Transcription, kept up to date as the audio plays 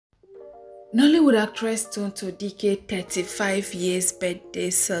Nollywood actress Tonto Dicke 35 years birthday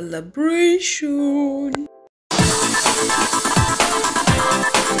celebration.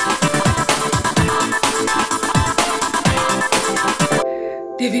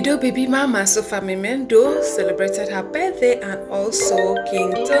 Davido baby mama Sofa Memendo celebrated her birthday, and also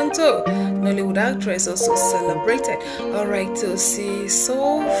King Tonto, Nollywood actress, also celebrated. Alright, to see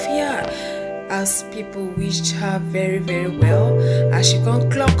Sophia, as people wished her very well as she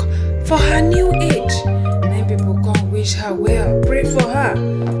can clock for her new age. Then people can wish her well, pray for her.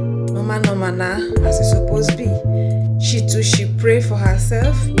 Mama no mana, as it's supposed to be. She too, she pray for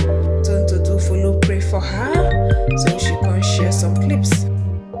herself. Tonto do follow pray for her, so she can share some clips.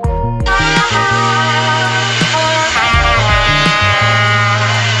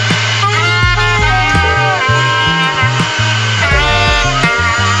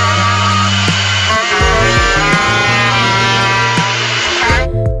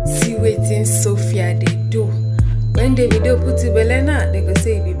 Sophia they do. When the video put it belena, they go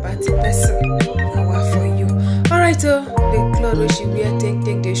say it be party person. Now what for you? Alright, the cloth where she wear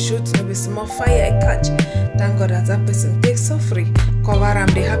take the shoot, no be small fire I catch. Thank God that person takes suffering. Cover am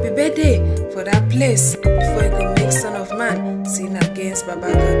the happy birthday for that place before it go make son of man sin against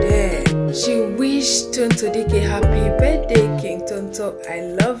Baba God there. She wished Tonto Dicke happy birthday, King Tonto. I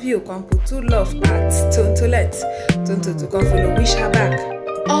love you. Come put two love at Tonto let Tonto to come follow wish her back.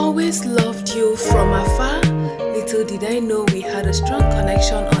 Always loved you from afar. Little did I know we had a strong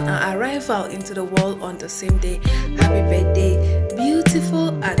connection on our arrival into the world on the same day. Happy birthday,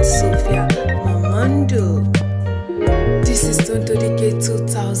 beautiful at Sophia Mamando. This is Tonto Dicke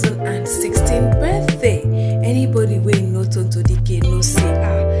 2016 birthday. Anybody wey know Tonto Dicke know say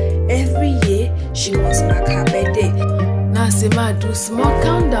every year she must mark her birthday. Now Sema do small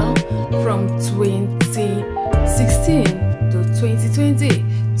countdown from 2016 to 2020.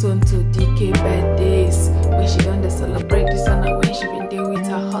 Tonto Dicke birthdays when she done the celebrate this one, when she been there with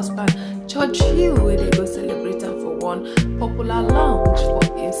her husband Church Hill, where they go celebrate her for one popular lounge for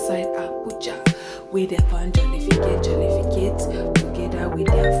inside Abuja, where they can jollificate together with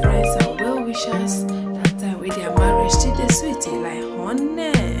their friends and well wishers. That time with their marriage to the sweetie like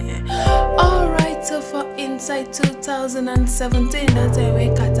honey. Alright, so for inside 2017, that time we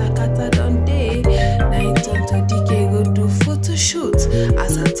kata done day. Now Tonto Dicke go do photo shoot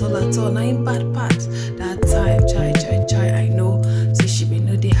as a tall na in bad part. That time chai I know, so she be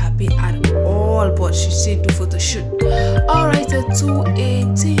no dey happy at all, but she still do photo shoot. Alright, at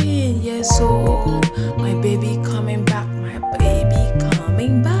 218 years old, my baby coming back,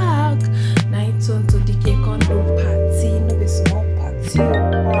 Now Tonto Dicke can do party, no be small party.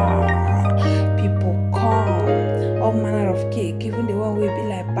 People come, all manner of cake, even the one will be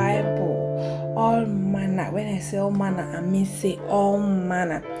like Bible. All manner. When I say all manner, I mean say all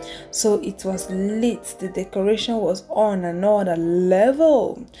manner. So it was lit. The decoration was on another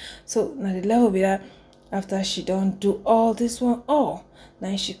level. So now the level be that after she don't do all this one, now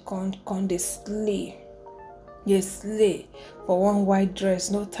she can't the slay. Yes, slay for one white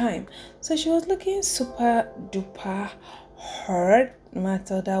dress, no time. So she was looking super duper hurt. No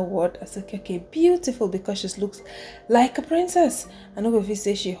matter that word, I said okay, beautiful, because she looks like a princess. I know if you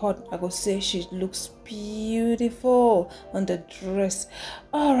say she hot, I go say she looks beautiful on the dress.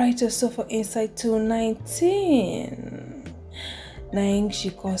 Alright, so for inside 219. Now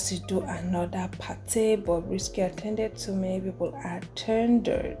she goes to do another party, but Risky attended, so many people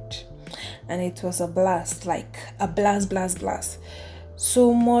attended. And it was a blast, like a blast.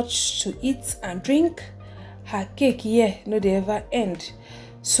 So much to eat and drink. Her cake, no they ever end.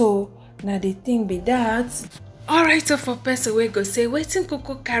 So now the thing be that. Alright, so for person we go say, waiting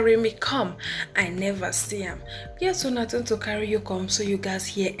Coco carry me come, I never see him. Yes, so not to carry you come, so you guys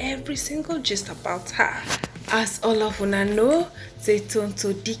hear every single gist about her. As all of una know, say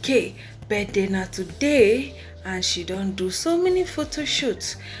Tonto Dicke birthday now today, and she don't do so many photo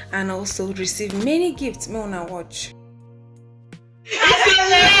shoots and also receive many gifts. Me wanna watch.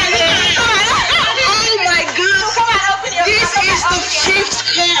 Oh my God! This is the fifth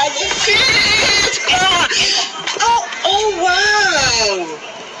card. Oh wow!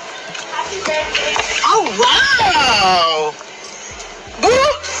 Happy birthday! Oh wow!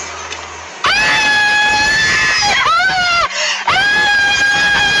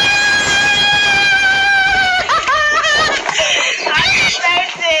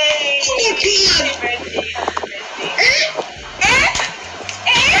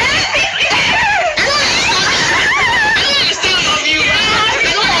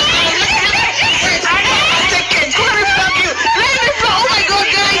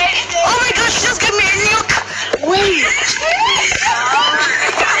 Wait!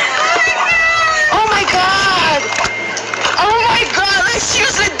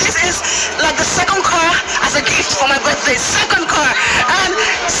 as a gift for my birthday. Second car. And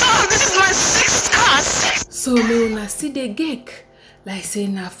so this is my 6th car. So me una see the gig like say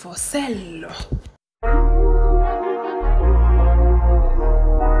na for sell.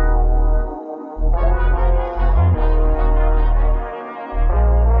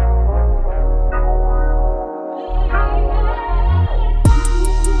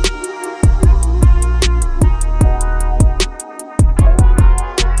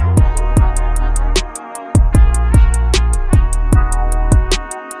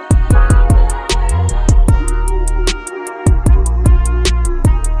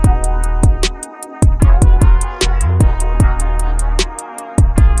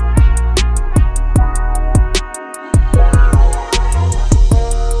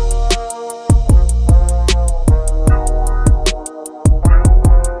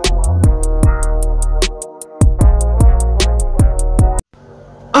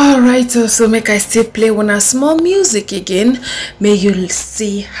 Alright, so make I still play one small music again. May you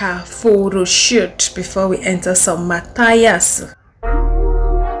see her photo shoot before we enter some Matthias.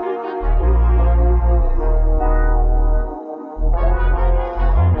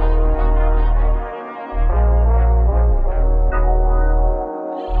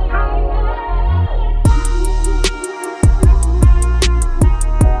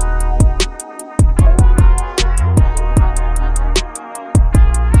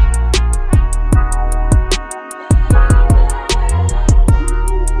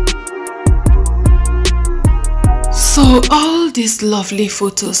 So all these lovely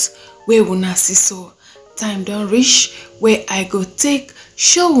photos where una see, so time don't reach where I go take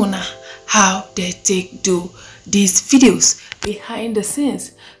show una how they take do these videos behind the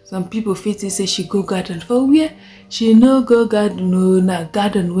scenes. Some people fit say she go garden for where she no go garden, no na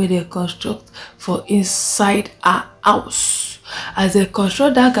garden where they construct for inside her house. As they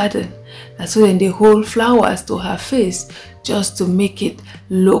construct that garden, that's when they hold flowers to her face just to make it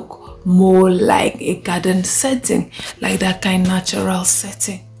look more like a garden setting, like that kind of natural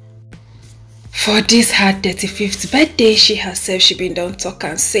setting. For this her 35th birthday, she herself she been down talk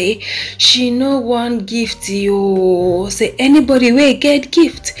and say she no want gift yo. Say anybody wey get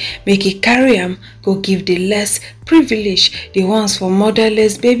gift, make it carry am go give the less privileged, the ones for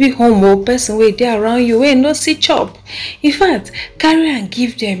motherless, baby home or person wey dey around you wey no see chop. In fact, carry and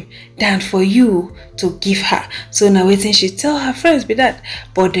give them than for you to give her. So now waiting she tell her friends be that,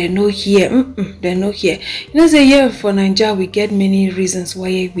 but they no here. They no here. You know, say yeah, for Nigeria we get many reasons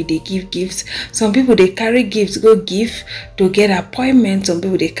why we they give gifts. Some people they carry gifts go give to get appointments. Some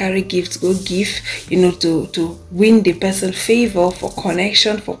people they carry gifts go give, you know, to win the person favor, for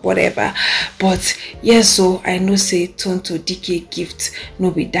connection, for whatever. But yes, so I know say Tonto Dicke gift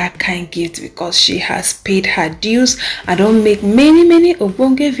no be that kind gift, because she has paid her dues. I don't make many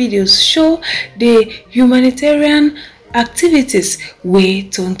obonge videos show the humanitarian activities where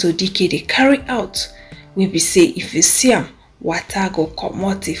Tonto Dicke they carry out. We be say if you see them, water go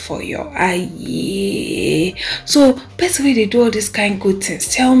comot for your eye. So person wey they do all this kind good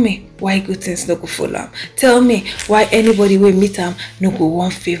things, tell me why good things no go follow am. Tell me why anybody will meet am no go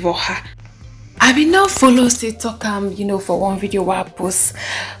want favor her. I be now follow say talk you know, for one video where I post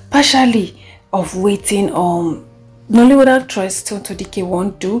partially of waiting Nollywood actress Tonto Dicke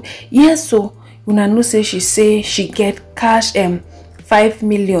won't do. Yes, so una know say she get cash 5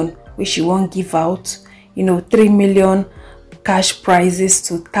 million which she won't give out. You know, 3 million cash prizes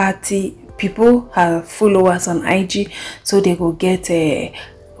to 30 people, her followers on IG, so they go get a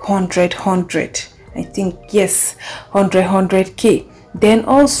 100 I think, yes, 100K. Then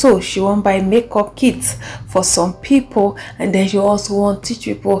also she won't buy makeup kits for some people, and then she also want to teach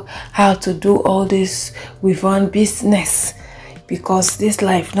people how to do all this with one business, because this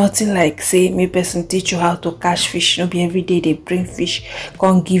life nothing like say me person teach you how to catch fish. No be every day they bring fish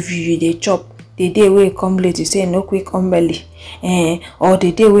can't give you they chop. The day we come late you say no quick come belly, or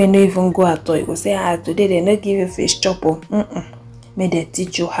the day we no even go at all you go say today they not give you fish chop. May they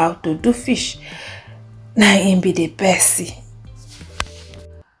teach you how to do fish. Now it be the best.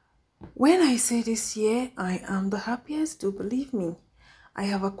 When I say this year, I am the happiest, do believe me. I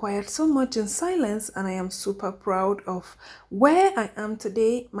have acquired so much in silence, and I am super proud of where I am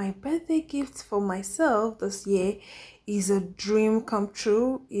today. My birthday gift for myself this year is a dream come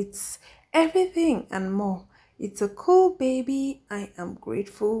true. It's everything and more. It's a cool baby. I am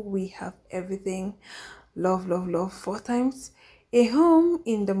grateful. We have everything. Love, 4 times. A home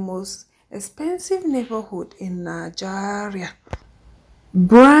in the most expensive neighborhood in Nigeria.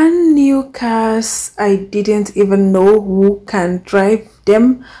 Brand new cars. I didn't even know who can drive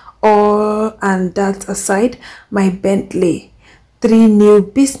them. And that aside, my Bentley. 3 new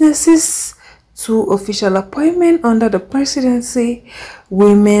businesses, 2 official appointments under the presidency,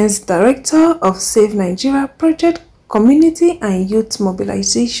 Women's Director of Save Nigeria Project, Community and Youth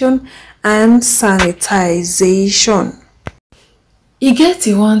Mobilization and Sanitization. E get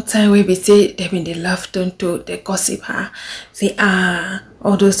one time where we say they been dey laugh Tonto, they gossip her, say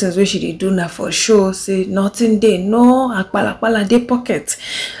all those things where she dey do now for sure, say nothing dey, no akpala dey pocket.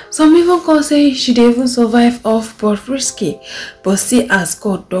 Some even come say she dey even survive off but risky, but see as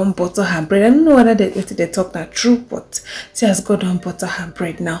God don't butter her bread. I don't know whether they talk that true, but see as God don't butter her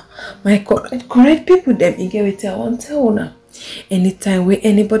bread now. My correct people them e get wetin I want tell una. Anytime where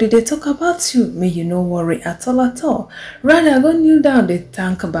anybody they talk about you, may you no worry at all. Rather go kneel down, they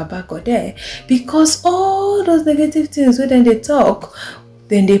thank Baba God there, because all those negative things when they talk,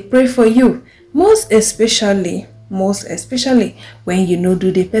 then they pray for you. Most especially when you know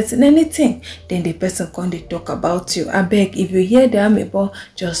do the person anything, then the person come they talk about you. I beg, if you hear them about,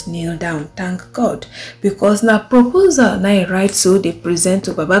 just kneel down, thank God, because now proposal now right, so they present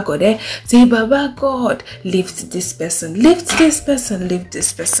to Baba God there, say Baba God, lift this person, lift this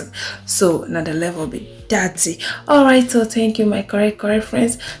person. So now the level be dirty. All right, so thank you my correct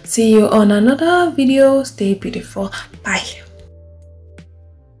friends. See you on another video. Stay beautiful. Bye.